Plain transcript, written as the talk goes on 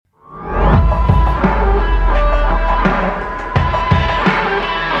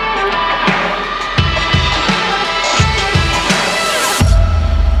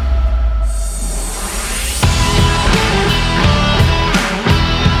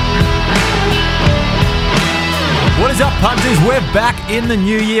up, punters? We're back in the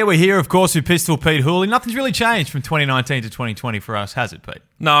new year. We're here, of course, with Pistol Pete Hooley. Nothing's really changed from 2019 to 2020 for us, has it, Pete?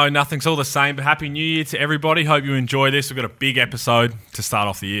 No, nothing's all the same, but Happy New Year to everybody. Hope you enjoy this. We've got a big episode to start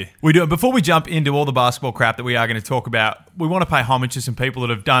off the year. We do. Before we jump into all the basketball crap that we are going to talk about, we want to pay homage to some people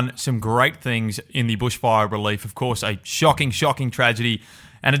that have done some great things in the bushfire relief. Of course, a shocking tragedy.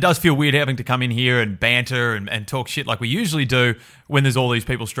 And it does feel weird having to come in here and banter and talk shit like we usually do when there's all these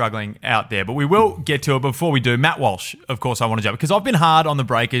people struggling out there. But we will get to it. Before we do, Matt Walsh, of course, I want to jump because I've been hard on the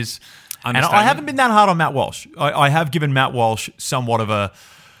Breakers. And I haven't been that hard on Matt Walsh. I have given Matt Walsh somewhat of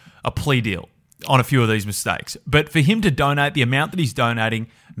a plea deal on a few of these mistakes. But for him to donate the amount that he's donating,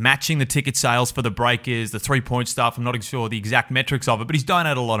 matching the ticket sales for the Breakers, the three-point stuff, I'm not sure the exact metrics of it, but he's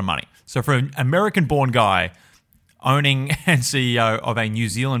donated a lot of money. So for an American-born guy owning and CEO of a New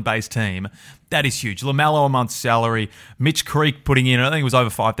Zealand-based team, that is huge. LaMelo a month's salary. Mitch Creek putting in, I think it was over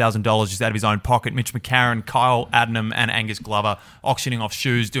 $5,000 just out of his own pocket. Mitch McCarron, Kyle Adnam, and Angus Glover auctioning off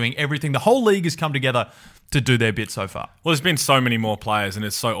shoes, doing everything. The whole league has come together to do their bit so far. Well, there's been so many more players, and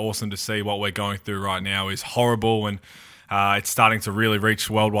it's so awesome to see what we're going through right now is horrible, and it's starting to really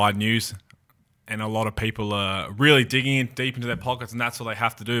reach worldwide news. And a lot of people are really digging in deep into their pockets, and that's what they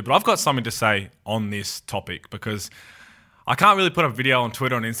have to do. But I've got something to say on this topic because I can't really put a video on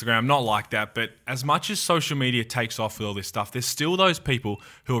Twitter and Instagram. I'm not like that. But as much as social media takes off with all this stuff, there's still those people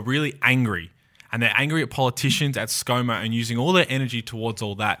who are really angry. And they're angry at politicians, at ScoMo, and using all their energy towards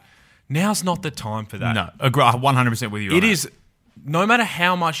all that. Now's not the time for that. No, agree 100% with you. It is. No matter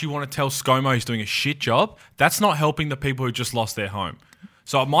how much you want to tell ScoMo he's doing a shit job, that's not helping the people who just lost their home.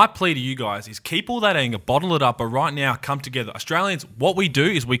 So my plea to you guys is keep all that anger, bottle it up, but right now come together. Australians, what we do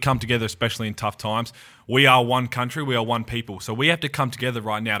is we come together, especially in tough times. We are one country, we are one people. So we have to come together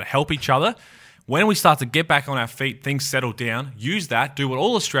right now to help each other. When we start to get back on our feet, things settle down, use that, do what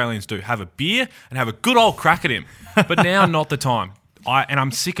all Australians do, have a beer and have a good old crack at him. But now, not the time.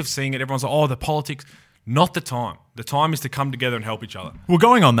 I'm sick of seeing it. Everyone's like, oh, the politics. Not the time. The time is to come together and help each other. Well,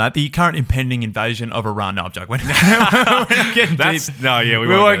 going on that, the current impending invasion of Iran. No, I'm joking. We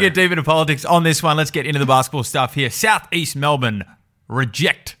won't get deep into politics on this one. Let's get into the basketball stuff here. Southeast Melbourne,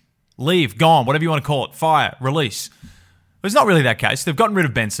 reject, leave, gone, whatever you want to call it, fire, release. It's not really that case. They've gotten rid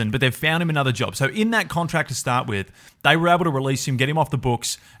of Benson, but they've found him another job. So in that contract to start with, they were able to release him, get him off the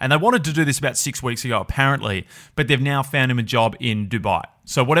books, and they wanted to do this about 6 weeks ago, apparently, but they've now found him a job in Dubai.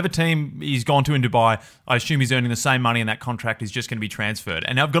 So whatever team he's gone to in Dubai, I assume he's earning the same money and that contract is just going to be transferred.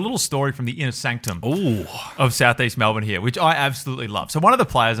 And I've got a little story from the inner sanctum of Southeast Melbourne here, which I absolutely love. So one of the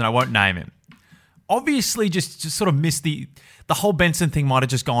players, and I won't name him, obviously just sort of missed the whole Benson thing might have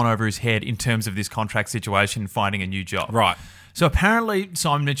just gone over his head in terms of this contract situation, finding a new job. Right. So apparently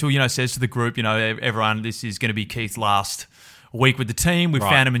Simon Mitchell, says to the group, everyone, this is going to be Keith's last week with the team. We've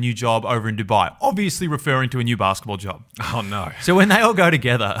found him a new job over in Dubai, obviously referring to a new basketball job. Oh, no. So when they all go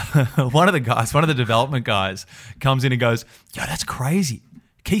together, one of the development guys comes in and goes, yo, that's crazy.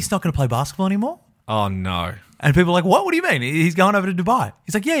 Keith's not going to play basketball anymore? Oh, no. And people are like, what? What do you mean? He's going over to Dubai.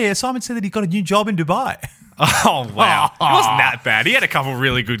 He's like, yeah, Simon said that he got a new job in Dubai. Oh, wow. It wasn't that bad. He had a couple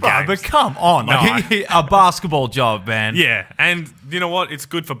really good games. But come on. A basketball job, man. Yeah. And you know what? It's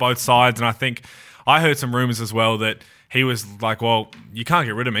good for both sides. And I think I heard some rumors as well that he was like, well, you can't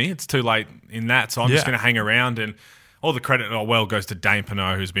get rid of me. It's too late in that. So I'm just going to hang around. And all the credit, goes to Dane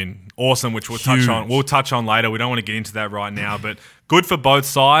Pineaus, who's been awesome, which we'll touch on later. We don't want to get into that right now. But good for both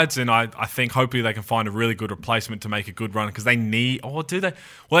sides. And I think hopefully they can find a really good replacement to make a good run because they need... Oh, do they?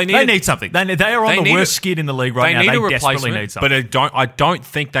 Well, they need something. They are on the worst skid in the league right now. They desperately need something. But I don't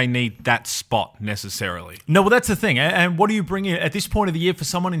think they need that spot necessarily. No, well, that's the thing. And what do you bring in at this point of the year for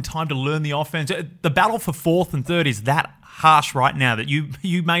someone in time to learn the offense? The battle for fourth and third is that harsh right now that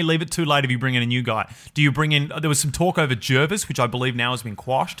you may leave it too late if you bring in a new guy. Do you bring in... There was some talk over Jervis, which I believe now has been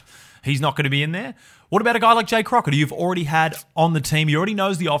quashed. He's not going to be in there. What about a guy like Jay Crocker, who you've already had on the team? He already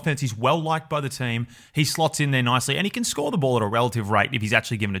knows the offense. He's well-liked by the team. He slots in there nicely, and he can score the ball at a relative rate if he's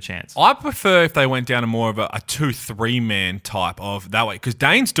actually given a chance. I prefer if they went down to more of a 2-3-man type of that way, because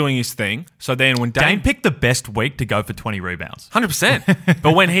Dane's doing his thing. So then when Dane picked the best week to go for 20 rebounds. 100%.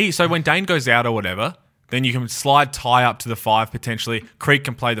 But when Dane goes out or whatever, then you can slide Ty up to the 5 potentially. Creek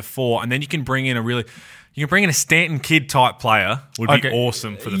can play the 4, and then you can bring in a Stanton Kidd type player would be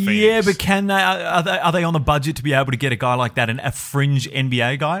awesome for the Phoenix. Yeah, but can they? Are they on the budget to be able to get a guy like that, a fringe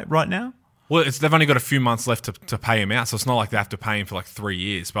NBA guy right now? Well, they've only got a few months left to pay him out, so it's not like they have to pay him for like 3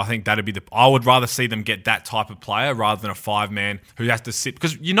 years. But I think that'd be I would rather see them get that type of player rather than a 5-man who has to sit,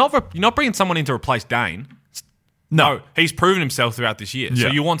 because you're not bringing someone in to replace Dane. No, he's proven himself throughout this year. So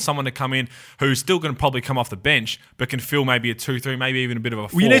Yeah. you want someone to come in who's still going to probably come off the bench, but can fill maybe a 2-3, maybe even a bit of a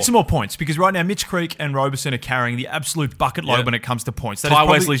 4. Well, you need some more points because right now Mitch Creek and Roberson are carrying the absolute bucket load when it comes to points. Ty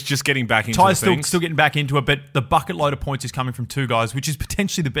Wesley's just getting back into Ty's the still getting back into it, but the bucket load of points is coming from 2 guys, which is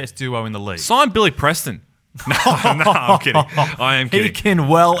potentially the best duo in the league. Sign Billy Preston. No, I'm kidding. I am kidding. He can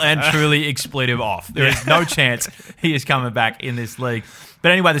well and truly expletive off. There is no chance he is coming back in this league.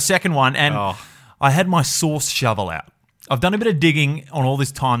 But anyway, the second one, and I had my source shovel out. I've done a bit of digging on all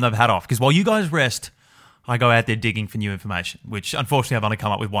this time they've had off, because while you guys rest, I go out there digging for new information, which unfortunately I've only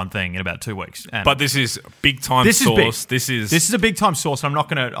come up with one thing in about 2 weeks. And but this is big time source. This is a big time source. And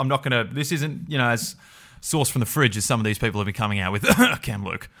I'm not gonna. This isn't as source from the fridge as some of these people have been coming out with. Cam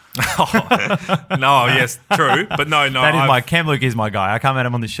Luke. No, yes, true, but no. That is Cam Luke is my guy. I can't have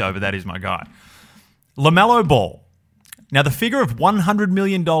him on this show, but that is my guy. LaMelo Ball. Now, the figure of $100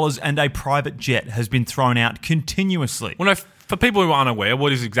 million and a private jet has been thrown out continuously. Well, no, for people who are unaware,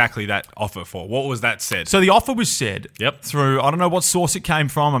 what is exactly that offer for? What was that said? So the offer was said Yep. through, I don't know what source it came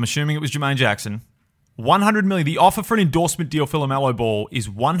from. I'm assuming it was Jermaine Jackson. $100 million. The offer for an endorsement deal for LaMelo Ball is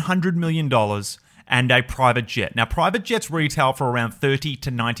 $100 million and a private jet. Now, private jets retail for around $30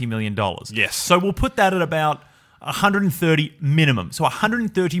 to $90 million. Yes. So we'll put that at about $130 minimum. So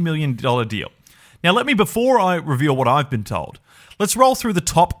 $130 million deal. Now, before I reveal what I've been told, let's roll through the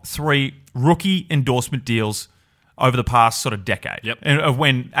top 3 rookie endorsement deals over the past sort of decade. Yep. Of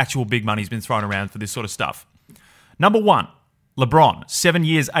when actual big money's been thrown around for this sort of stuff. Number 1, LeBron, 7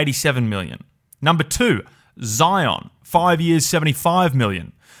 years, $87 million. Number 2, Zion, 5 years, $75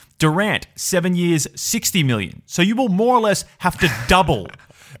 million. Durant, 7 years, $60 million. So you will more or less have to double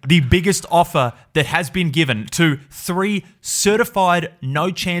the biggest offer that has been given to 3 certified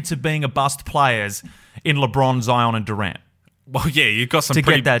no chance of being a bust players in LeBron, Zion, and Durant. Well, yeah, you've got some to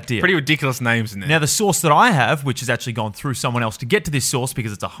get that deal. Pretty ridiculous names in there. Now, the source that I have, which has actually gone through someone else to get to this source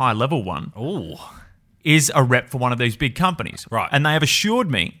because it's a high-level one, is a rep for one of these big companies. Right. And they have assured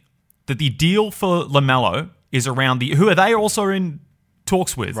me that the deal for LaMelo is around who are they also in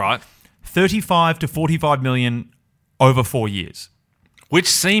talks with? Right. 35 to 45 million over 4 years. Which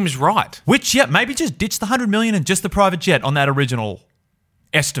seems right. Which, maybe just ditch the 100 million and just the private jet on that original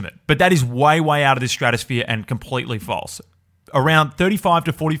estimate. But that is way, way out of this stratosphere and completely false. Around 35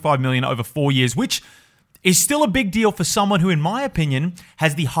 to 45 million over 4 years, which is still a big deal for someone who, in my opinion,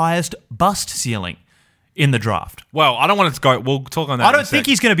 has the highest bust ceiling in the draft. Well, I don't want it to go. We'll talk on that. I don't think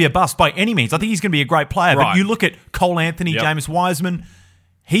he's going to be a bust by any means. I think he's going to be a great player. Right. But you look at Cole Anthony, James Wiseman,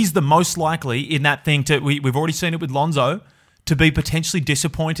 he's the most likely in that thing to. We've already seen it with Lonzo, to be potentially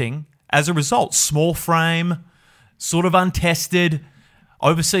disappointing as a result. Small frame, sort of untested,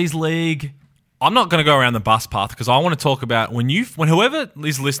 overseas league. I'm not going to go around the bus path because I want to talk about when whoever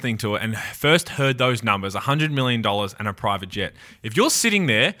is listening to it and first heard those numbers, $100 million and a private jet. If you're sitting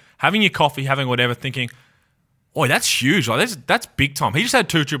there having your coffee, having whatever, thinking, "Oh, that's huge! Like that's big time." He just had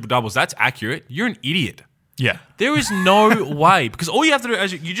 2 triple doubles. That's accurate. You're an idiot. Yeah, there is no way, because all you have to do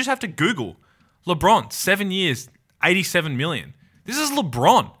is you just have to Google LeBron, 7 years, $87 million. This is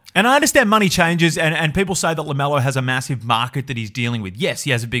LeBron. And I understand money changes, and people say that LaMelo has a massive market that he's dealing with. Yes,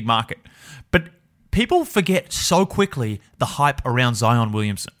 he has a big market. But people forget so quickly the hype around Zion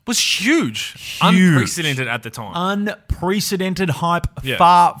Williamson. It was huge. Unprecedented at the time. Unprecedented hype,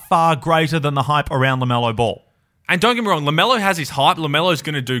 far, far greater than the hype around LaMelo Ball. And don't get me wrong, LaMelo has his hype. LaMelo's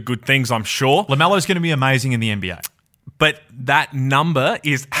going to do good things, I'm sure. LaMelo's going to be amazing in the NBA. But that number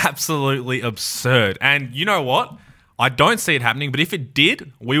is absolutely absurd. And you know what? I don't see it happening, but if it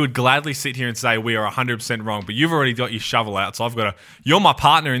did, we would gladly sit here and say we are 100% wrong. But you've already got your shovel out, so you're my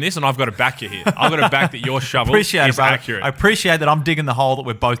partner in this, and I've got to back you here. I've got to back that your shovel is accurate. I appreciate that I'm digging the hole that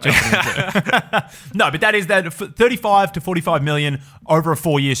we're both jumping into. No, but that is that 35 to 45 million over a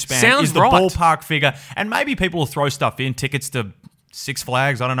 4-year span Sounds is the right. ballpark figure. And maybe people will throw stuff in, tickets to Six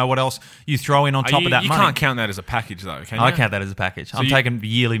Flags. I don't know what else you throw in on top of that money. You can't count that as a package, though, can you? I count that as a package. I'm taking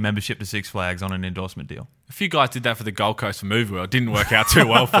yearly membership to Six Flags on an endorsement deal. A few guys did that for the Gold Coast for Movie World. Didn't work out too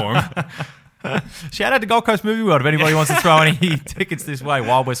well for them. Shout out to Gold Coast Movie World if anybody wants to throw any tickets this way.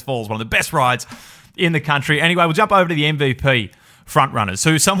 Wild West Falls, one of the best rides in the country. Anyway, we'll jump over to the MVP frontrunners.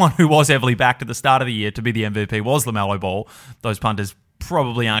 So someone who was heavily backed at the start of the year to be the MVP was LaMelo Ball. Those punters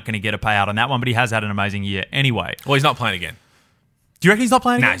probably aren't going to get a payout on that one, but he has had an amazing year anyway. Well, he's not playing again. Do you reckon he's not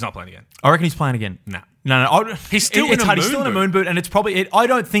playing again? No, he's not playing again. I reckon he's playing again. No. He's still in a moon boot, and it's probably. I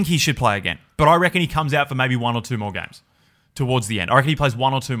don't think he should play again, but I reckon he comes out for maybe 1 or 2 more games towards the end. I reckon he plays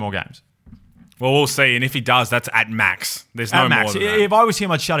 1 or 2 more games. Well, we'll see, and if he does, that's at max. There's no more than that. If I was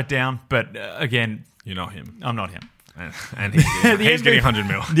him, I'd shut it down. But again, you're not him. I'm not him. And he's getting 100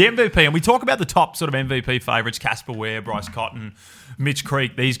 mil. The MVP, and we talk about the top sort of MVP favourites, Casper Ware, Bryce Cotton, Mitch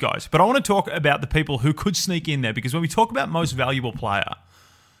Creek, these guys. But I want to talk about the people who could sneak in there, because when we talk about most valuable player,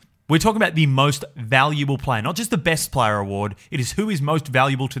 we're talking about the most valuable player, not just the best player award. It is who is most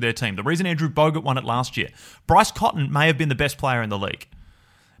valuable to their team. The reason Andrew Bogut won it last year. Bryce Cotton may have been the best player in the league,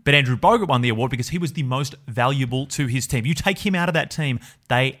 but Andrew Bogut won the award because he was the most valuable to his team. You take him out of that team,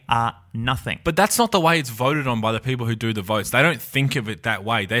 they are nothing. But that's not the way it's voted on by the people who do the votes. They don't think of it that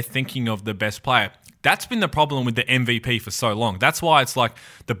way. They're thinking of the best player. That's been the problem with the MVP for so long. That's why it's like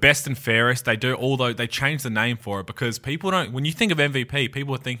the best and fairest. They change the name for it because people don't. When you think of MVP,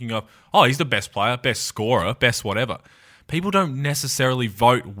 people are thinking of, oh, he's the best player, best scorer, best whatever. People don't necessarily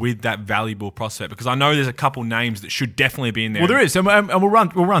vote with that valuable prospect, because I know there's a couple names that should definitely be in there. Well, there is, and we'll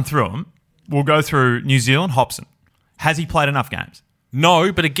run through them. We'll go through New Zealand. Hobson, has he played enough games?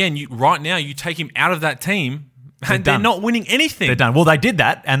 No, but again, right now you take him out of that team, and they're not winning anything. They're done. Well, they did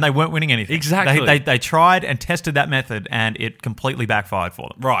that, and they weren't winning anything. Exactly. They tried and tested that method, and it completely backfired for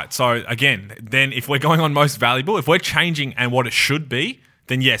them. Right. So again, then if we're going on most valuable, if we're changing and what it should be,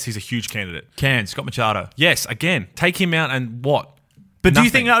 then yes, he's a huge candidate. Scott Machado. Yes, again, take him out and what? But Nothing. do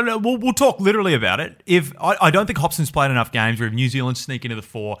you think... No, we'll talk literally about it. If I don't think Hobson's played enough games where if New Zealand sneak into the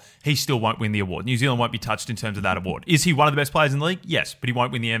 4, he still won't win the award. New Zealand won't be touched in terms of that award. Is he one of the best players in the league? Yes, but he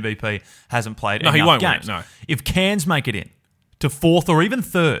won't win the MVP. Hasn't played enough games. No, he won't win it, no. If Cairns make it in to 4th or even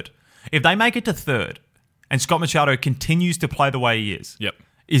 3rd, if they make it to 3rd and Scott Machado continues to play the way he is,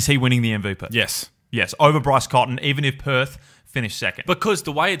 is he winning the MVP? Yes. Yes, over Bryce Cotton, even if Perth finish 2nd. Because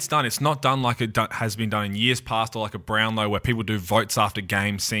the way it's done, it's not done like it has been done in years past, or like a Brownlow where people do votes after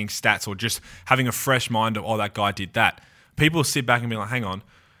games, seeing stats, or just having a fresh mind of, oh, that guy did that. People sit back and be like, hang on,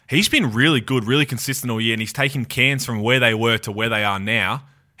 he's been really good, really consistent all year, and he's taken Cairns from where they were to where they are now.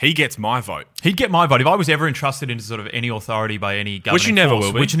 He gets my vote. He'd get my vote if I was ever entrusted into sort of any authority by any governing which you never force,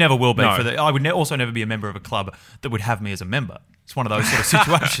 will be. Which you never will be. No. I would also never be a member of a club that would have me as a member. It's one of those sort of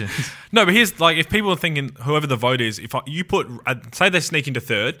situations. No, but here's like, if people are thinking whoever the vote is, you put say they sneak into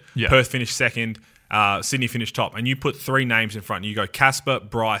 3rd, Perth finished 2nd, Sydney finished top, and you put 3 names in front. You go Casper,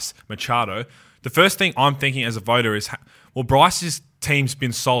 Bryce, Machado. The first thing I'm thinking as a voter is, well, Bryce's team's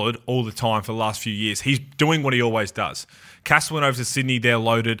been solid all the time for the last few years. He's doing what he always does. Casper went over to Sydney, they're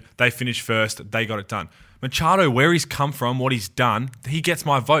loaded, they finished 1st, they got it done. Machado, where he's come from, what he's done, he gets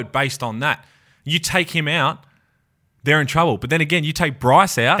my vote based on that. You take him out, they're in trouble. But then again, you take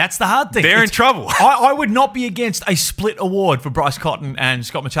Bryce out. That's the hard thing. They're in trouble. I would not be against a split award for Bryce Cotton and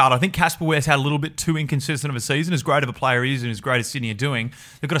Scott Machado. I think Casper Ware's had a little bit too inconsistent of a season. As great of a player he is and as great as Sydney are doing,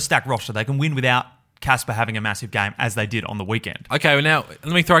 they've got a stacked roster. They can win without Casper having a massive game, as they did on the weekend. Okay, well now,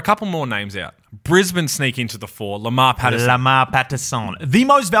 let me throw a couple more names out. Brisbane sneak into the 4. Lamar Patterson. The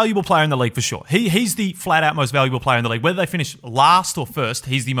most valuable player in the league for sure. He's the flat-out most valuable player in the league. Whether they finish last or first,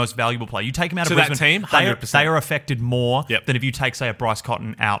 he's the most valuable player. You take him out of Brisbane, that team, 100%. They are affected more than if you take, say, a Bryce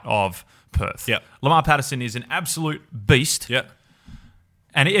Cotton out of Perth. Lamar Patterson is an absolute beast.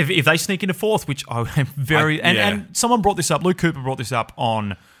 And if they sneak into 4th, which I'm very... And someone brought this up, Luke Cooper brought this up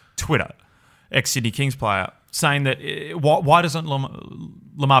on Twitter, ex-Sydney Kings player, saying that why doesn't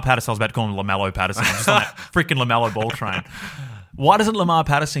Lamar Patterson, I was about to call him LaMelo Patterson, just on that freaking LaMelo ball train. Why doesn't Lamar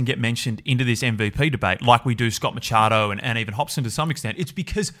Patterson get mentioned into this MVP debate like we do Scott Machado and even Hobson to some extent? It's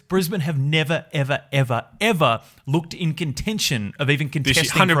because Brisbane have never, ever, ever, ever looked in contention of even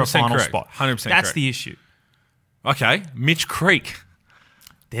contesting for a final spot. 100% That's the issue. Okay, Mitch Creek.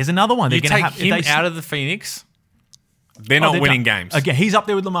 There's another one. You take him out of the Phoenix... They're not winning games. Again, he's up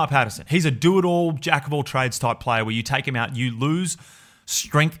there with Lamar Patterson. He's a do-it-all, jack-of-all-trades type player where you take him out, you lose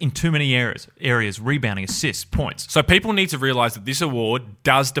strength in too many areas, rebounding, assists, points. So people need to realise that this award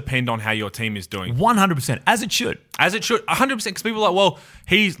does depend on how your team is doing. 100%, as it should. As it should, 100%, because people are like, well,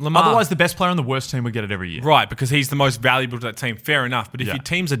 he's Lamar. Otherwise, the best player on the worst team would get it every year. Right, because he's the most valuable to that team. Fair enough. But if your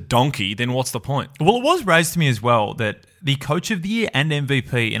team's a donkey, then what's the point? Well, it was raised to me as well that the coach of the year and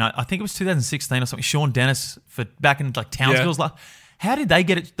MVP, and I think it was 2016 or something, Sean Dennis, for back in like Townsville's last. How did they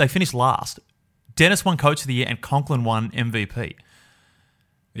get it? They finished last. Dennis won coach of the year and Conklin won MVP.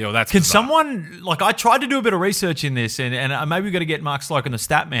 Yeah, well, that's Can bizarre. someone, like, I tried to do a bit of research in this, and maybe we've got to get Mark Sloke and the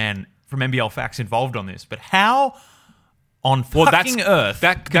stat man from NBL Facts involved on this, but how on fucking earth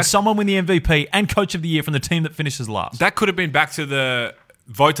could someone win the MVP and coach of the year from the team that finishes last? That could have been back to the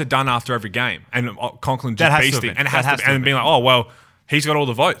votes are done after every game, and Conklin just beasting, and being like, oh, well, he's got all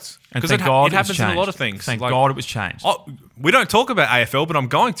the votes. And Because thank God it happens in a lot of things. Thank God it was changed. Oh, we don't talk about AFL, but I'm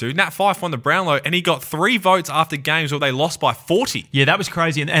going to. Nat Fyfe won the Brownlow, and he got 3 votes after games where they lost by 40. Yeah, that was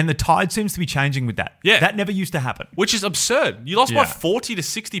crazy. And the tide seems to be changing with that. Yeah. That never used to happen. Which is absurd. You lost by 40 to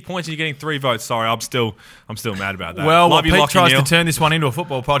 60 points and you're getting 3 votes. Sorry, I'm still mad about that. Well, Love while you, Pete tries Neil. to turn this one into a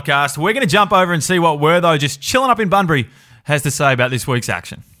football podcast, we're going to jump over and see what Ware, though, just chilling up in Bunbury, has to say about this week's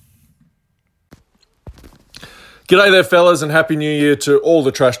action. G'day there, fellas, and Happy New Year to all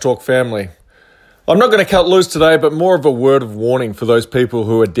the Trash Talk family. I'm not going to cut loose today, but more of a word of warning for those people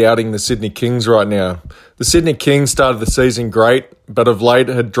who are doubting the Sydney Kings right now. The Sydney Kings started the season great, but of late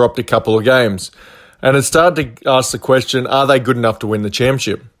had dropped a couple of games, and had started to ask the question, are they good enough to win the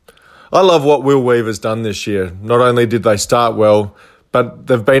championship? I love what Will Weaver's done this year. Not only did they start well, but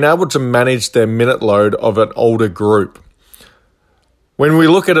they've been able to manage their minute load of an older group. When we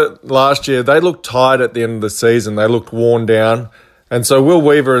look at it last year, they looked tired at the end of the season. They looked worn down. And so Will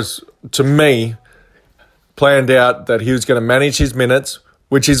Weaver has, to me, planned out that he was going to manage his minutes,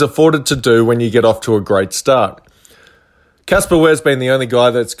 which he's afforded to do when you get off to a great start. Casper Ware's been the only guy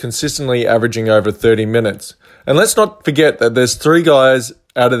that's consistently averaging over 30 minutes. And let's not forget that there's 3 guys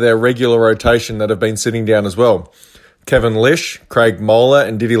out of their regular rotation that have been sitting down as well. Kevin Lish, Craig Moller,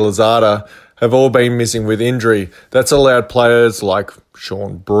 and Didi Lazada have all been missing with injury. That's allowed players like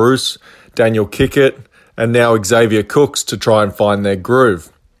Sean Bruce, Daniel Kickett, and now Xavier Cooks to try and find their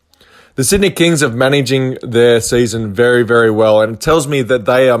groove. The Sydney Kings are managing their season very, very well, and it tells me that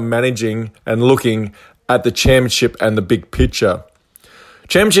they are managing and looking at the championship and the big picture.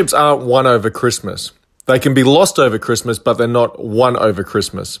 Championships aren't won over Christmas. They can be lost over Christmas, but they're not won over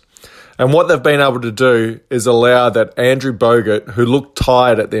Christmas. And what they've been able to do is allow that Andrew Bogut, who looked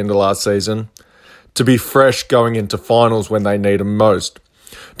tired at the end of last season, to be fresh going into finals when they need him most.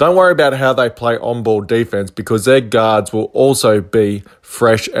 Don't worry about how they play on-ball defense because their guards will also be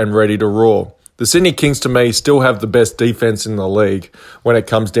fresh and ready to roar. The Sydney Kings, to me, still have the best defense in the league when it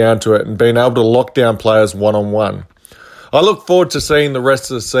comes down to it and being able to lock down players one-on-one. I look forward to seeing the rest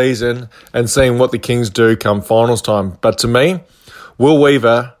of the season and seeing what the Kings do come finals time. But to me, Will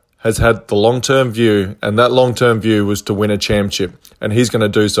Weaver has had the long-term view, and that long-term view was to win a championship, and he's going to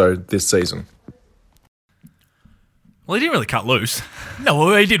do so this season. Well, he didn't really cut loose. No,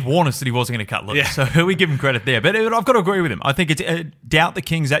 well, he did warn us that he wasn't going to cut loose, Yeah. so we give him credit there. But I've got to agree with him. I think it's doubt the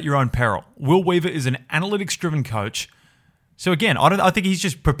Kings at your own peril. Will Weaver is an analytics-driven coach. So again, I think he's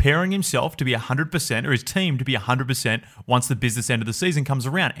just preparing himself to be 100%, or his team to be 100% once the business end of the season comes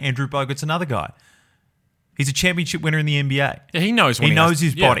around. Andrew Bogut's another guy. He's a championship winner in the NBA. Yeah, he knows when he knows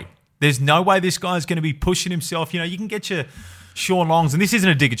his yeah. body. There's no way this guy's going to be pushing himself. You know, you can get your Sean Longs, and this isn't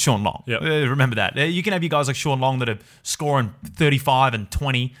a dig at Sean Long. Yep. Remember that. You can have your guys like Sean Long that are scoring 35 and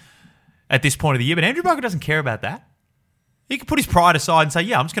 20 at this point of the year, but Andrew Bogut doesn't care about that. He can put his pride aside and say,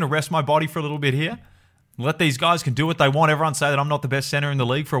 yeah, I'm just going to rest my body for a little bit here. Let these guys can do what they want. Everyone say that I'm not the best center in the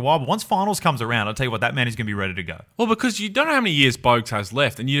league for a while. But once finals comes around, I'll tell you what, that man is going to be ready to go. Well, because you don't know how many years Bogues has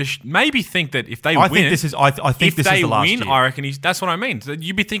left, and you maybe think that if they I win, think this is the last year. I reckon that's what I mean. So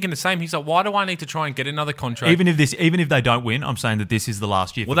you'd be thinking the same. He's like, why do I need to try and get another contract? Even if they don't win, I'm saying that this is the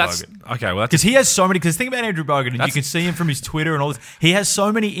last year for Bogut. Okay. Well, Because he has so many. Because think about Andrew Bogut, and you can see him from his Twitter and all this. He has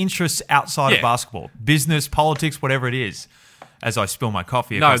so many interests outside of basketball, business, politics, whatever it is. As I spill my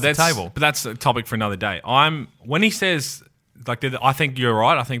coffee across the table. But that's a topic for another day. When he says, like, I think you're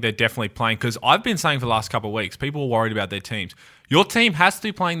right. I think they're definitely playing, because I've been saying for the last couple of weeks, people are worried about their teams. Your team has to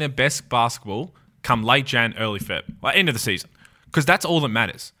be playing their best basketball come late Jan, early Feb, like end of the season, because that's all that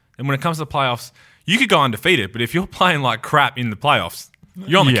matters. And when it comes to the playoffs, you could go undefeated, but if you're playing like crap in the playoffs,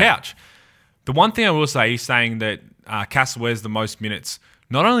 you're on the couch. The one thing I will say, he's saying that Castle wears the most minutes.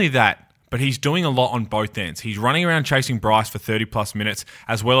 Not only that, but he's doing a lot on both ends. He's running around chasing Bryce for 30-plus minutes,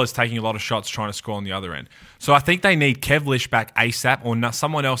 as well as taking a lot of shots trying to score on the other end. So I think they need Kev Lish back ASAP, or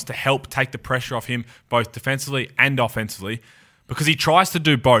someone else to help take the pressure off him, both defensively and offensively, because he tries to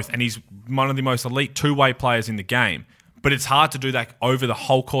do both, and he's one of the most elite two-way players in the game. But it's hard to do that over the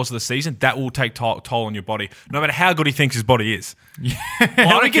whole course of the season. That will take toll on your body, no matter how good he thinks his body is. Yeah.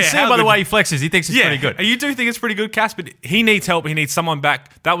 Well, we can see by the way he flexes. He thinks it's pretty good. And you do think it's pretty good, Cass, but he needs help. He needs someone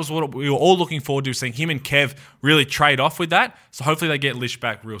back. That was what we were all looking forward to, seeing him and Kev really trade off with that. So hopefully they get Lish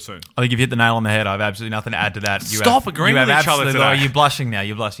back real soon. I think you've hit the nail on the head. I have absolutely nothing to add to that. Stop agreeing with each other today. Oh, you're blushing now.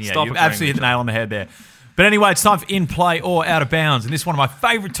 You're blushing. Yeah, Stop you've agreeing absolutely hit with the nail on the head there. But anyway, it's time for In Play or Out of Bounds. And this is one of my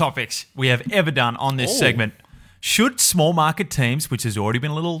favourite topics we have ever done on this segment. Should small market teams, which has already been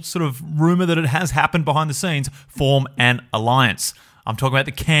a little sort of rumour that it has happened behind the scenes, form an alliance? I'm talking about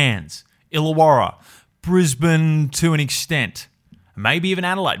the Cairns, Illawarra, Brisbane to an extent, maybe even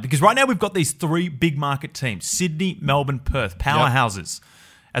Adelaide. Because right now we've got these 3 big market teams, Sydney, Melbourne, Perth, powerhouses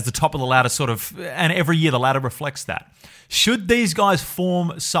as the top of the ladder sort of, and every year the ladder reflects that. Should these guys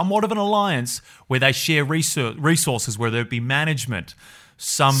form somewhat of an alliance where they share resources, whether it be management,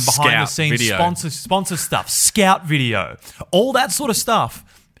 some behind-the-scenes sponsor stuff, scout video, all that sort of stuff,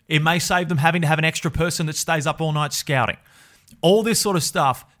 it may save them having to have an extra person that stays up all night scouting. All this sort of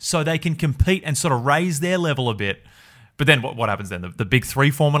stuff so they can compete and sort of raise their level a bit. But then what happens then? The big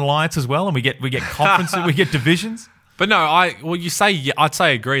 3 form an alliance as well, and we get conferences, we get divisions. But no, I'd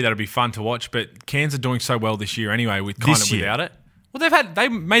say agree that'd be fun to watch. But Cairns are doing so well this year anyway, without it. Well, they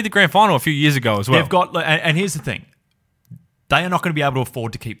made the grand final a few years ago as well. They've got, and here's the thing. They are not going to be able to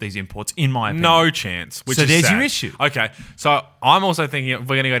afford to keep these imports, in my opinion. No chance. So there's your issue. Okay, so I'm also thinking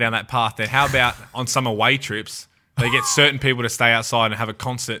we're going to go down that path then. How about on some away trips, they get certain people to stay outside and have a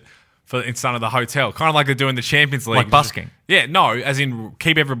concert in front of the hotel, kind of like they do in the Champions League. Like busking? Yeah, no, as in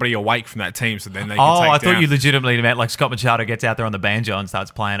keep everybody awake from that team so then they can I take down. thought you legitimately meant like Scott Machado gets out there on the banjo and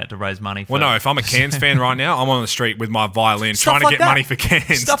starts playing it to raise money. Well, no, if I'm a Cairns fan right now, I'm on the street with my violin trying to get money for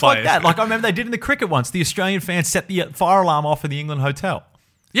Cairns Stuff players. like that. Like I remember they did in the cricket once. The Australian fans set the fire alarm off in the England hotel.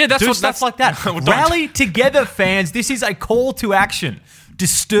 Yeah, that's like that. Rally together, fans. This is a call to action.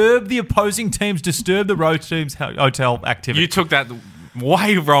 Disturb the opposing teams. Disturb the road teams' hotel activity. You took that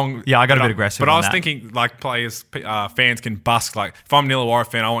way wrong. Yeah, I got a bit aggressive. But I was that. thinking like fans can busk. Like if I'm an Illawarra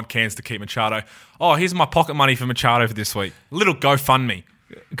fan, I want Cairns to keep Machado. Oh, here's my pocket money for Machado for this week. Little GoFundMe.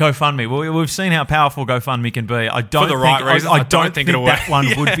 Well, we've seen how powerful GoFundMe can be. I don't think that one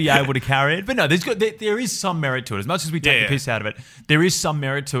would be able to carry it. But no, there is some merit to it. As much as we take the piss out of it, there is some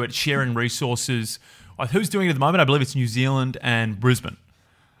merit to it. Sharing resources. Who's doing it at the moment? I believe it's New Zealand and Brisbane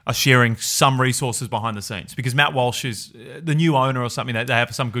are sharing some resources behind the scenes because Matt Walsh is the new owner or something. They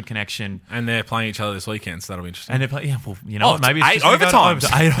have some good connection. And they're playing each other this weekend, so that'll be interesting. And they're playing, maybe it's 8 overtimes.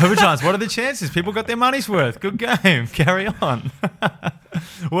 8 overtimes. What are the chances? People got their money's worth. Good game. Carry on.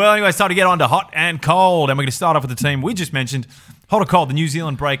 Well, anyway, it's time to get on to hot and cold. And we're going to start off with the team we just mentioned. Hot or cold, the New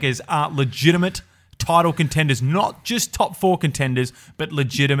Zealand Breakers are legitimate title contenders, not just top 4 contenders, but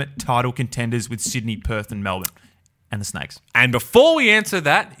legitimate title contenders with Sydney, Perth, and Melbourne. And the Snakes. And before we answer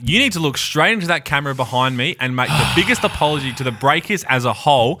that, you need to look straight into that camera behind me and make the biggest apology to the Breakers as a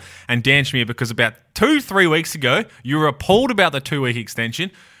whole and Dan Schmier, because about 2-3 weeks ago, you were appalled about the 2-week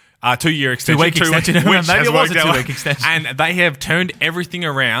extension. 2-year extension. 2-week extension. Maybe it was a 2-week extension. And they have turned everything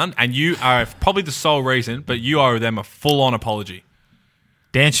around, and you are probably the sole reason, but you owe them a full-on apology.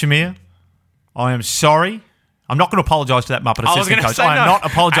 Dan Schmier, I am sorry. I'm not going to apologise to that Muppet assistant coach. I am not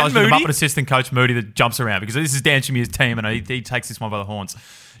apologising to the Muppet assistant coach, Moody, that jumps around, because this is Dan Schmier's team and he takes this one by the horns.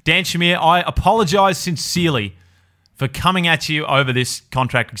 Dan Schmier, I apologise sincerely for coming at you over this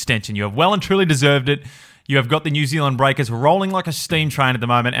contract extension. You have well and truly deserved it. You have got the New Zealand Breakers rolling like a steam train at the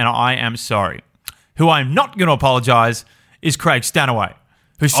moment, and I am sorry. Who I am not going to apologise is Craig Stanaway,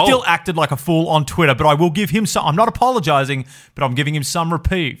 who still acted like a fool on Twitter, but I will give him some. I'm not apologising, but I'm giving him some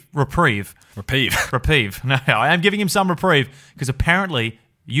reprieve. No, I am giving him some reprieve because apparently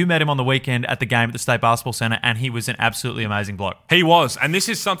you met him on the weekend at the game at the State Basketball Centre, and he was an absolutely amazing bloke. He was, and this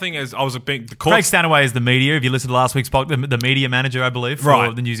is something as I was a big... Craig Stanaway is the media. If you listen to last week's podcast, the media manager, I believe,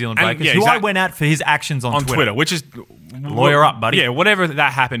 for the New Zealand Breakers, who I went at for his actions on Twitter. Which is... Lawyer up, buddy. Yeah, whatever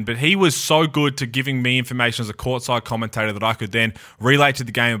that happened. But he was so good to giving me information as a courtside commentator that I could then relate to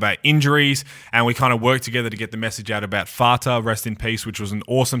the game about injuries, and we kind of worked together to get the message out about Fata, rest in peace, which was an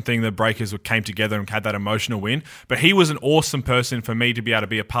awesome thing. The Breakers came together and had that emotional win. But he was an awesome person for me to be able to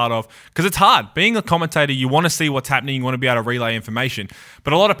be a part of, because it's hard. Being a commentator, you want to see what's happening, you want to be able to relay information.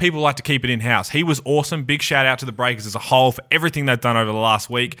 But a lot of people like to keep it in-house. He was awesome. Big shout out to the Breakers as a whole for everything they've done over the last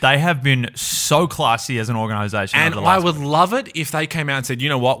week. They have been so classy as an organisation. And I would love it if they came out and said, you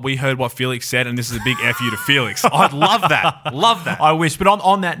know what, we heard what Felix said, and this is a big F you to Felix. I'd love that. Love that. I wish. But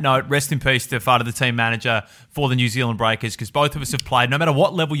on that note, rest in peace to Fata, the team manager for the New Zealand Breakers, because both of us have played, no matter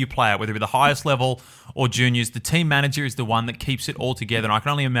what level you play at, whether it be the highest level or juniors, the team manager is the one that keeps it all together. And I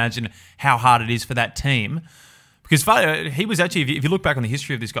can only imagine how hard it is for that team. Because he was actually, if you look back on the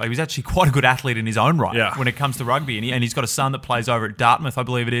history of this guy, he was actually quite a good athlete in his own right when it comes to rugby. And he's got a son that plays over at Dartmouth, I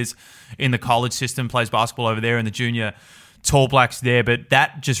believe it is, in the college system, plays basketball over there in the junior Tall Blacks there. But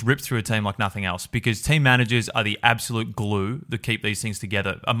that just ripped through a team like nothing else, because team managers are the absolute glue that keep these things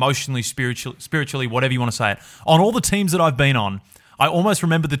together. Emotionally, spiritually, whatever you want to say it. On all the teams that I've been on, I almost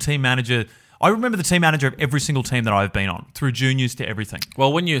remember the team manager I remember the team manager of every single team that I've been on, through juniors to everything.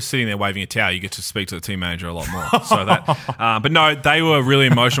 Well, when you're sitting there waving a towel, you get to speak to the team manager a lot more. So but no, they were really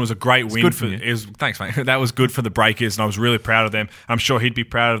emotional. It was a great win. Good for you. Thanks, mate. That was good for the Breakers, and I was really proud of them. I'm sure he'd be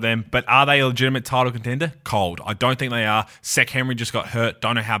proud of them. But are they a legitimate title contender? Cold. I don't think they are. Sek Henry just got hurt.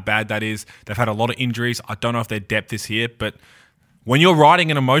 Don't know how bad that is. They've had a lot of injuries. I don't know if their depth is here, but when you're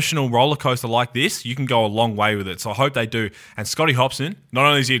riding an emotional roller coaster like this, you can go a long way with it. So I hope they do. And Scotty Hobson, not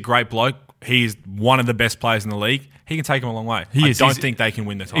only is he a great bloke, he's one of the best players in the league. He can take them a long way. I don't think they can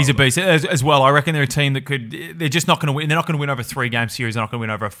win the title. He's a beast as well. I reckon they're a team that they're just not going to win. They're not going to win over a 3-game series. They're not going to win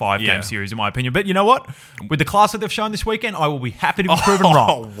over a 5-game series, in my opinion. But you know what? With the class that they've shown this weekend, I will be happy to be proven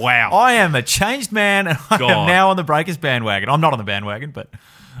wrong. Oh, wow. I am a changed man, and I am now on the Breakers bandwagon. I'm not on the bandwagon, but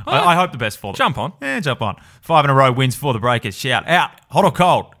I hope the best for them. Jump on. Yeah, jump on. 5 in a row wins for the Breakers. Shout out. Hot or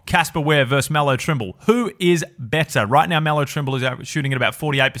cold? Casper Ware versus Melo Trimble. Who is better? Right now, Melo Trimble is out shooting at about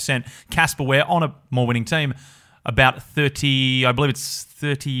 48%. Casper Ware on a more winning team, about 30, I believe it's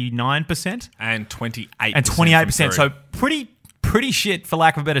 39%. And 28%. And 28%. So pretty shit, for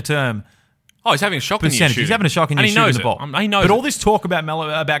lack of a better term. Oh, he's having a shocking year Percentage. shooting. He's having a shocking year shooting the ball. He knows but all this talk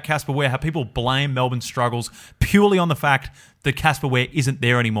about Casper Ware, how people blame Melbourne's struggles purely on the fact that Casper Ware isn't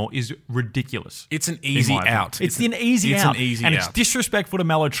there anymore, is ridiculous. It's an easy out. It's an easy out. And it's disrespectful to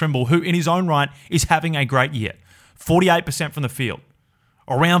Melo Trimble, who in his own right is having a great year. 48% from the field.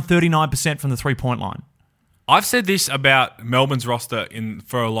 Around 39% from the three-point line. I've said this about Melbourne's roster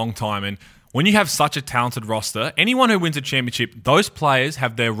for a long time, and when you have such a talented roster, anyone who wins a championship, those players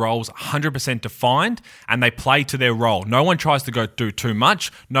have their roles 100% defined and they play to their role. No one tries to go do too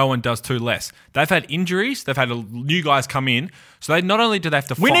much. No one does too less. They've had injuries. They've had new guys come in. So they not only do they have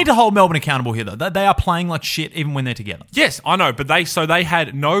to We need to hold Melbourne accountable here, though. They are playing like shit even when they're together. Yes, I know. But they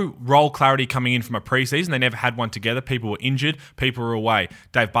had no role clarity coming in from a preseason. They never had one together. People were injured. People were away.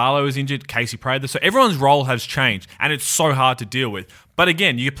 Dave Barlow was injured. Casey Prather. So everyone's role has changed. And it's so hard to deal with. But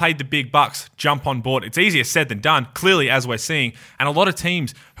again, you played the big bucks, jump on board. It's easier said than done, clearly, as we're seeing. And a lot of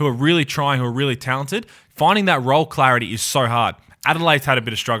teams who are really trying, who are really talented, finding that role clarity is so hard. Adelaide's had a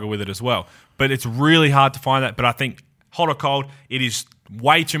bit of struggle with it as well. But it's really hard to find that. But I think, hot or cold, it is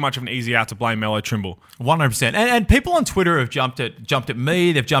way too much of an easy out to blame Melo Trimble. 100%. And people on Twitter have jumped at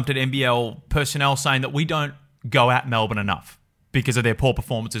me, they've jumped at NBL personnel saying that we don't go at Melbourne enough because of their poor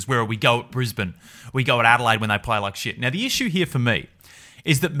performances, where we go at Brisbane, we go at Adelaide when they play like shit. Now, the issue here for me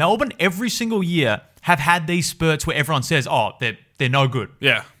is that Melbourne every single year have had these spurts where everyone says, oh, they're no good.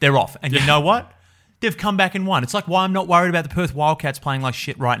 Yeah. They're off. And you know what? They've come back and won. It's like why I'm not worried about the Perth Wildcats playing like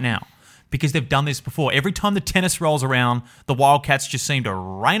shit right now. Because they've done this before. Every time the tennis rolls around, the Wildcats just seem to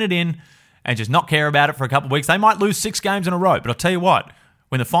rein it in and just not care about it for a couple of weeks. They might lose 6 games in a row, but I'll tell you what,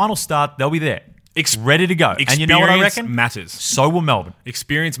 when the finals start, they'll be there. Ready to go. And you know what I reckon? Experience matters. So will Melbourne.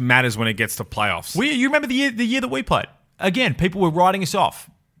 Experience matters when it gets to playoffs. You remember the year that we played? Again, people were writing us off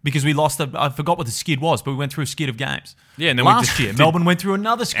because we lost. I forgot what the skid was, but we went through a skid of games. Yeah, and then last year, Melbourne went through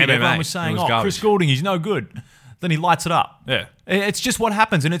another skid. MMA. Everyone was saying, Chris Chris Goulding, he's no good. Then he lights it up. Yeah. It's just what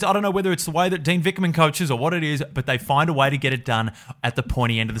happens. And I don't know whether it's the way that Dean Vickerman coaches or what it is, but they find a way to get it done at the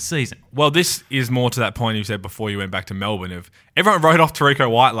pointy end of the season. Well, this is more to that point you said before you went back to Melbourne. Of everyone wrote off Tariko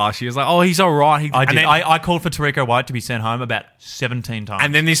White last year. It's like, oh, he's all right. I did. I called for Tariko White to be sent home about 17 times.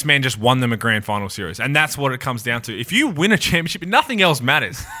 And then this man just won them a grand final series. And that's what it comes down to. If you win a championship, nothing else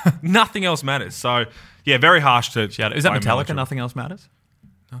matters. Nothing else matters. So, yeah, very harsh to shout. Is that Metallica? Nothing else matters?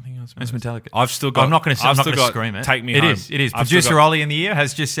 Nothing else matters. It's Metallica. I've still got. I'm not going to scream it. Take me home. It is. Producer Ollie in the ear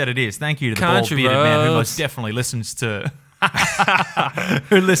has just said it is. Thank you to the bald-bearded man who most definitely listens to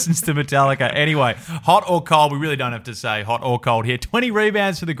Metallica. Anyway, hot or cold? We really don't have to say hot or cold here. 20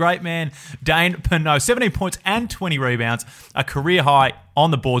 rebounds for the great man Dane Pineaus. 17 points and 20 rebounds. A career high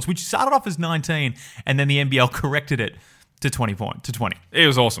on the boards, which started off as 19, and then the NBL corrected it to 20 points. It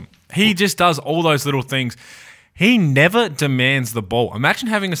was awesome. He just does all those little things. He never demands the ball. Imagine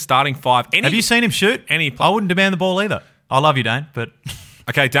having a starting 5. Have you seen him shoot? I wouldn't demand the ball either. I love you, Dane, but...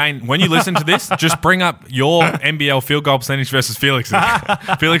 Okay, Dane, when you listen to this, just bring up your NBL field goal percentage versus Felix's.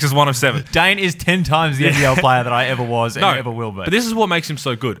 Felix is 1 of 7. Dane is 10 times the NBL player that I ever was and ever will be. But this is what makes him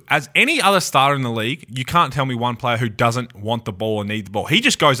so good. As any other starter in the league, you can't tell me one player who doesn't want the ball or need the ball. He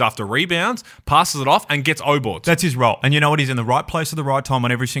just goes after rebounds, passes it off, and gets O-boards. That's his role. And you know what? He's in the right place at the right time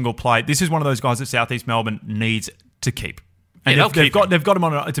on every single play. This is one of those guys that South East Melbourne needs to keep. And they've got him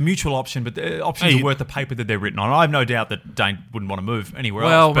on it's a mutual option, but the options are worth the paper that they're written on. I have no doubt that Dane wouldn't want to move anywhere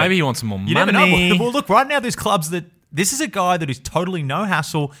else. Well, maybe he wants some more money. You never know. Well, look, right now there's clubs that... This is a guy that is totally no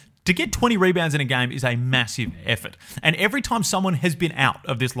hassle. To get 20 rebounds in a game is a massive effort. And every time someone has been out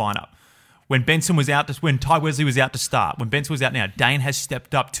of this lineup, when Benson was out, when Ty Wesley was out to start, when Benson was out now, Dane has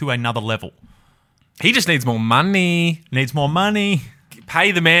stepped up to another level. He just needs more money. Needs more money.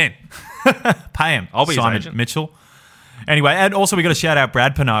 Pay the man. Pay him. I'll be his Simon agent. Mitchell. Anyway, and also we got to shout out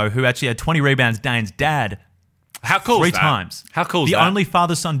Brad Pineaus, who actually had 20 rebounds. Dane's dad. How cool Three is that? times. How cool is the that? only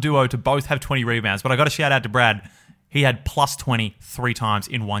father-son duo to both have 20 rebounds. But I got to shout out to Brad. He had plus 20 3 times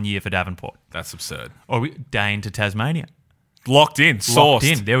in 1 year for Davenport. That's absurd. Or Dane to Tasmania. Locked in. Sourced. Locked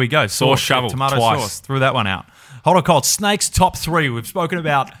in. There we go. Sauce shovel. Tomato twice. sauce. Threw that one out. Hold on, Colt. Snakes top 3. We've spoken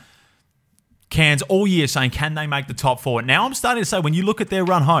about Cairns all year saying, can they make the top 4? Now I'm starting to say, when you look at their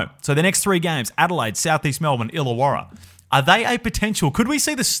run home, so the next 3 games, Adelaide, Southeast Melbourne, Illawarra, are they a potential? Could we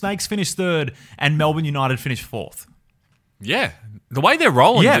see the Snakes finish 3rd and Melbourne United finish 4th? Yeah. The way they're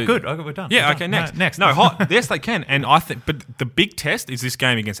rolling. Yeah, dude. good. Okay, we're done. Yeah, We're okay, done. next. Next. No, hot. Yes, they can. And I think, but the big test is this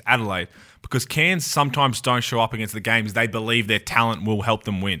game against Adelaide because Cairns sometimes don't show up against the games they believe their talent will help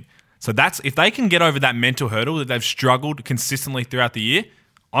them win. So that's, if they can get over that mental hurdle that they've struggled consistently throughout the year,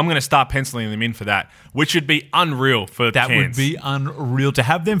 I'm going to start penciling them in for that, which would be unreal for That Cairns. would be unreal to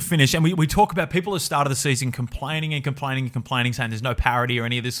have them finish. And we talk about people at the start of the season complaining, saying there's no parity or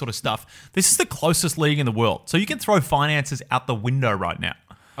any of this sort of stuff. This is the closest league in the world. So you can throw finances out the window right now.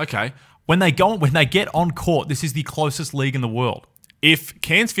 Okay. When they get on court, this is the closest league in the world. If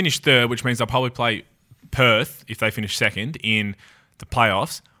Cairns finish 3rd, which means they'll probably play Perth if they finish 2nd in the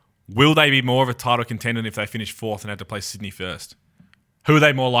playoffs, will they be more of a title contender if they finish 4th and had to play Sydney 1st? Who are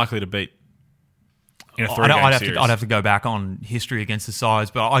they more likely to beat in a 3-game series? I'd have to go back on history against the sides,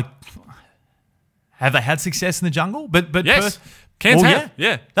 but have they had success in the jungle? But Yes. Perth, Cairns have.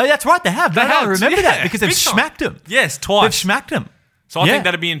 Yeah. No, that's right. They have. They have. I remember Yeah. that because they've Big time. smacked them. Yes, twice. They've smacked them. So I think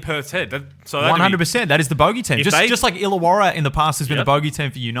that'd be in Perth's head. So 100%. That is the bogey team. If Just like Illawarra in the past has been Yep. the bogey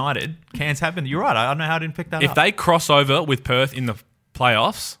team for United, Cairns have been. You're right. I don't know how I didn't pick that If up. they cross over with Perth in the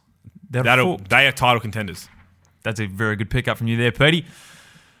playoffs, They're they fucked. are title contenders. That's a very good pickup from you there, Petey.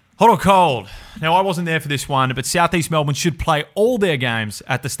 Hot or cold? Now, I wasn't there for this one, but Southeast Melbourne should play all their games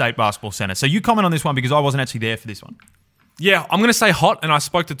at the State Basketball Centre. So you comment on this one because I wasn't actually there for this one. Yeah, I'm going to say hot, and I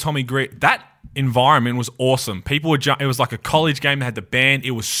spoke to Tommy Grit. That environment was awesome. People were it was like a college game. They had the band.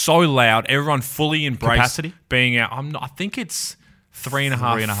 It was so loud. Everyone fully embraced Capacity? being out. I think it's 3.5,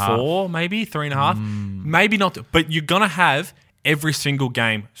 3.5. 4, maybe 3.5. Maybe not, but you're going to have every single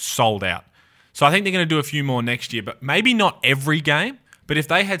game sold out. So I think they're going to do a few more next year, but maybe not every game. But if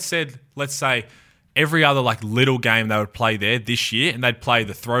they had said, let's say, every other like little game they would play there this year, and they'd play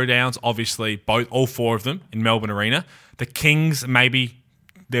the throwdowns, obviously all 4 of them in Melbourne Arena. The Kings, maybe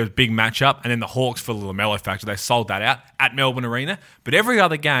there was a big matchup, and then the Hawks for the LaMelo factor. They sold that out at Melbourne Arena. But every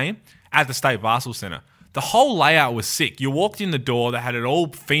other game at the State Basketball Centre. The whole layout was sick. You walked in the door, they had it all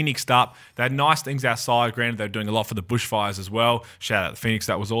phoenixed up. They had nice things outside. Granted, they were doing a lot for the bushfires as well. Shout out to Phoenix,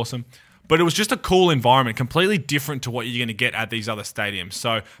 that was awesome. But it was just a cool environment, completely different to what you're going to get at these other stadiums.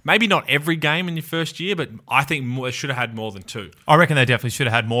 So maybe not every game in your first year, but I think they should have had more than 2. I reckon they definitely should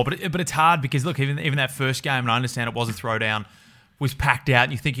have had more, but it's hard because, look, even that first game, and I understand it was a throwdown, was packed out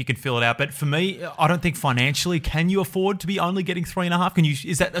and you think you can fill it out. But for me, I don't think financially, can you afford to be only getting 3.5?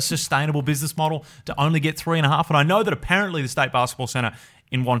 Is that a sustainable business model to only get 3.5? And I know that apparently the State Basketball Centre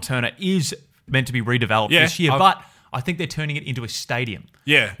in Wantirna is meant to be redeveloped this year, but I think they're turning it into a stadium.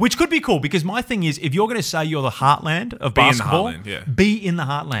 Yeah. Which could be cool because my thing is, if you're going to say you're the heartland of basketball, in the heartland, yeah. be in the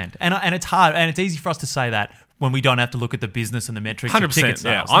heartland. And it's hard, and it's easy for us to say that when we don't have to look at the business and the metrics. 100%. Of ticket sales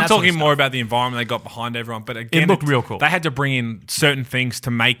Yeah. and I'm that sort of talking more stuff. about the environment they got behind everyone. But again, It looked real cool. They had to bring in certain things to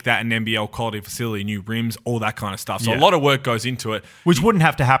make that an NBL quality facility, new rims, all that kind of stuff. So Yeah. a lot of work goes into it. Which wouldn't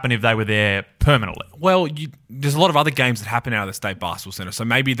have to happen if they were there permanently. Well, there's a lot of other games that happen out of the State Basketball Centre. So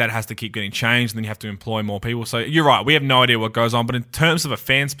maybe that has to keep getting changed and then you have to employ more people. So you're right. We have no idea what goes on. But in terms of a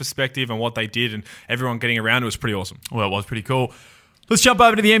fan's perspective and what they did and everyone getting around, it was pretty awesome. Well, it was pretty cool. Let's jump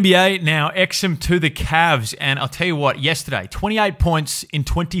over to the NBA now. Exum to the Cavs. And I'll tell you what, yesterday, 28 points in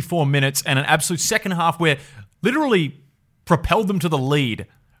 24 minutes and an absolute second half where literally propelled them to the lead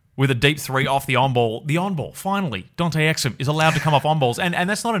with a deep 3 off the on-ball. The on-ball, finally, Dante Exum is allowed to come off on-balls. And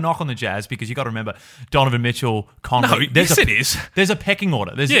that's not a knock on the Jazz because you got to remember Donovan Mitchell, Conley. No, yes, it is. There's a pecking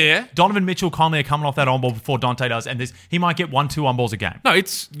order. Yeah. Donovan Mitchell, Conley are coming off that on-ball before Dante does. And he might get 1-2 on-balls a game. No,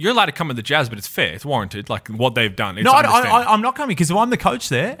 you're allowed to come at the Jazz, but it's fair. It's warranted, like what they've done. It's No, understandable. I'm not coming because if I'm the coach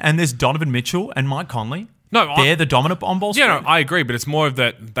there and there's Donovan Mitchell and Mike Conley, No, they're the dominant on-ball Yeah, squad. no, I agree, but it's more of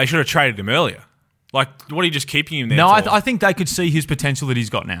that they should have traded him earlier. Like, what are you just keeping him there No, for? I think they could see his potential that he's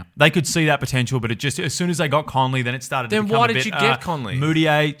got now. They could see that potential, but it just as soon as they got Conley, then it started to Then become why a did bit, you get Conley?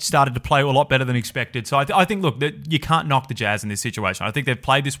 Moutier started to play a lot better than expected. So I think, look, that you can't knock the Jazz in this situation. I think they've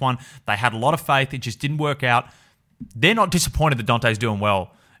played this one. They had a lot of faith. It just didn't work out. They're not disappointed that Dante's doing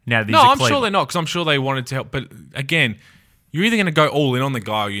well now that he's No, at I'm Cleveland. sure they're not because I'm sure they wanted to help. But again, You're either going to go all in on the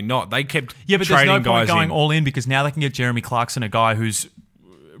guy or you're not. They kept but there's no trading point guys going in. all in because now they can get Jeremy Clarkson, a guy who's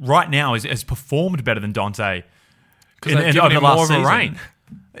right now has performed better than Dante. Because they've given him more of a reign.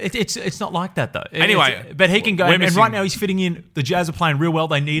 It's not like that though. Anyway, but he can go. And right now he's fitting in. The Jazz are playing real well.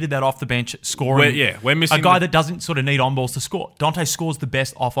 They needed that off the bench scoring. We're missing a guy that doesn't sort of need on balls to score. Dante scores the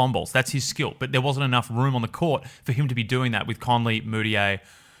best off on balls. That's his skill. But there wasn't enough room on the court for him to be doing that with Conley, Moutier,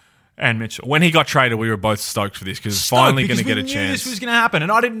 and Mitchell. When he got traded, we were both stoked for this because it's finally going to get a chance. This was going to happen,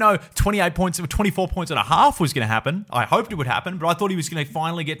 and I didn't know 28 points or 24 points and a half was going to happen. I hoped it would happen, but I thought he was going to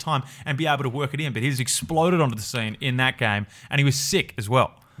finally get time and be able to work it in. But he's exploded onto the scene in that game, and he was sick as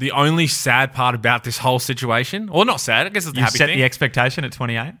well. The only sad part about this whole situation, or not sad, I guess it's the happy set thing. The expectation at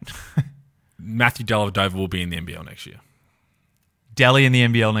 28. Matthew Dellavedova will be in the NBL next year. Delhi in the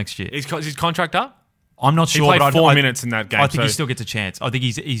NBL next year. Is his contract up? I'm not sure. He played but 4 minutes in that game. I think he still gets a chance. I think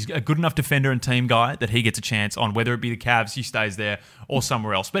he's a good enough defender and team guy that he gets a chance on whether it be the Cavs, he stays there, or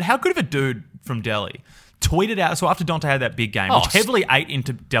somewhere else. But how good of a dude from Delhi tweeted out, so after Dante had that big game, which heavily ate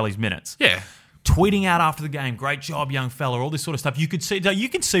into Delhi's minutes. Yeah. Tweeting out after the game, great job, young fella, all this sort of stuff. You can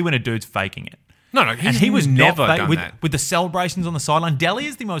see when a dude's faking it. No, and he was never not done that. With the celebrations on the sideline. Delhi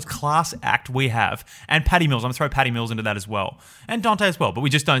is the most class act we have, and Patty Mills. I'm going to throw Patty Mills into that as well, and Dante as well. But we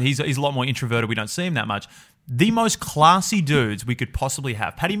just don't. He's a lot more introverted. We don't see him that much. The most classy dudes we could possibly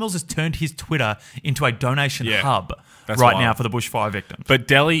have. Patty Mills has turned his Twitter into a donation hub now for the bushfire victims. But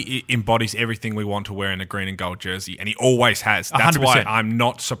Delhi embodies everything we want to wear in a green and gold jersey, and he always has. That's 100%. Why I'm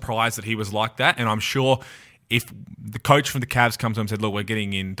not surprised that he was like that, and I'm sure if the coach from the Cavs comes to him and said, look, we're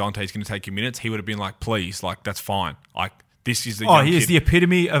getting in, Dante's going to take your minutes, he would have been like, please, like, that's fine. Like, this is the young he is kid. the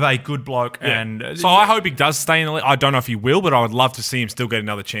epitome of a good bloke. Yeah. And so I hope he does stay in the league. I don't know if he will, but I would love to see him still get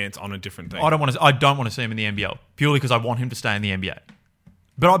another chance on a different team. I don't want to see him in the NBL, purely because I want him to stay in the NBA.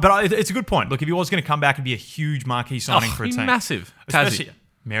 But it's a good point. Look, if he was going to come back and be a huge marquee signing for a team. Massive. Especially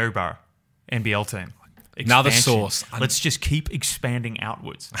Maryborough, NBL team. Another Expansion. source. Let's just keep expanding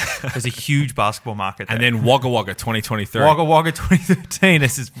outwards. There's a huge basketball market there. And then Wagga Wagga 2023. Wagga Wagga 2013.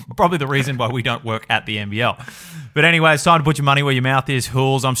 This is probably the reason why we don't work at the NBL. But anyway, it's time to put your money where your mouth is,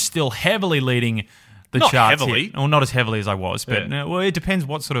 Hools. I'm still heavily leading the not charts heavily. here. Well, not as heavily as I was, but well, it depends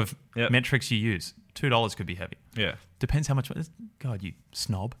what sort of metrics you use. $2 could be heavy. Yeah. Depends how much. God, you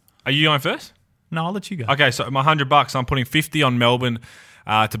snob. Are you going first? No, I'll let you go. Okay, so my $100, I'm putting 50 on Melbourne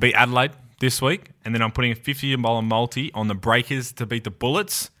to beat Adelaide this week, and then I'm putting a $50 multi on the Breakers to beat the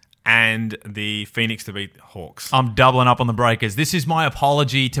Bullets and the Phoenix to beat Hawks. I'm doubling up on the Breakers. This is my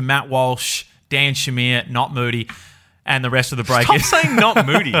apology to Matt Walsh, Dan Shamir, not Moody, and the rest of the Breakers. Stop saying not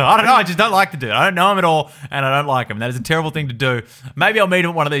Moody. I don't know. I just don't like the dude. I don't know him at all, and I don't like him. That is a terrible thing to do. Maybe I'll meet him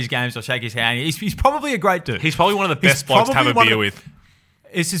at one of these games. I'll shake his hand. He's probably a great dude. He's probably one of the best blokes to have a beer with.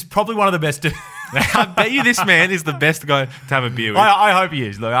 This is probably one of the best dudes. I bet you this man is the best guy to have a beer with. I hope he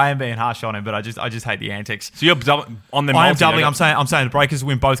is. Look, I am being harsh on him, but I just hate the antics. So you're on the multi. I am doubling. I'm saying the Breakers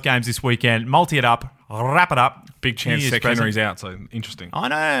win both games this weekend. Multi it up, wrap it up. Big chance Sek Henry's out, so interesting. I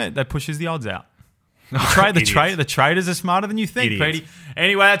know that pushes the odds out. The traders are smarter than you think, Petey.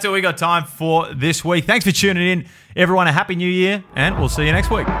 Anyway, that's all we got time for this week. Thanks for tuning in, everyone. A happy new year, and we'll see you next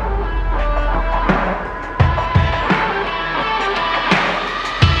week.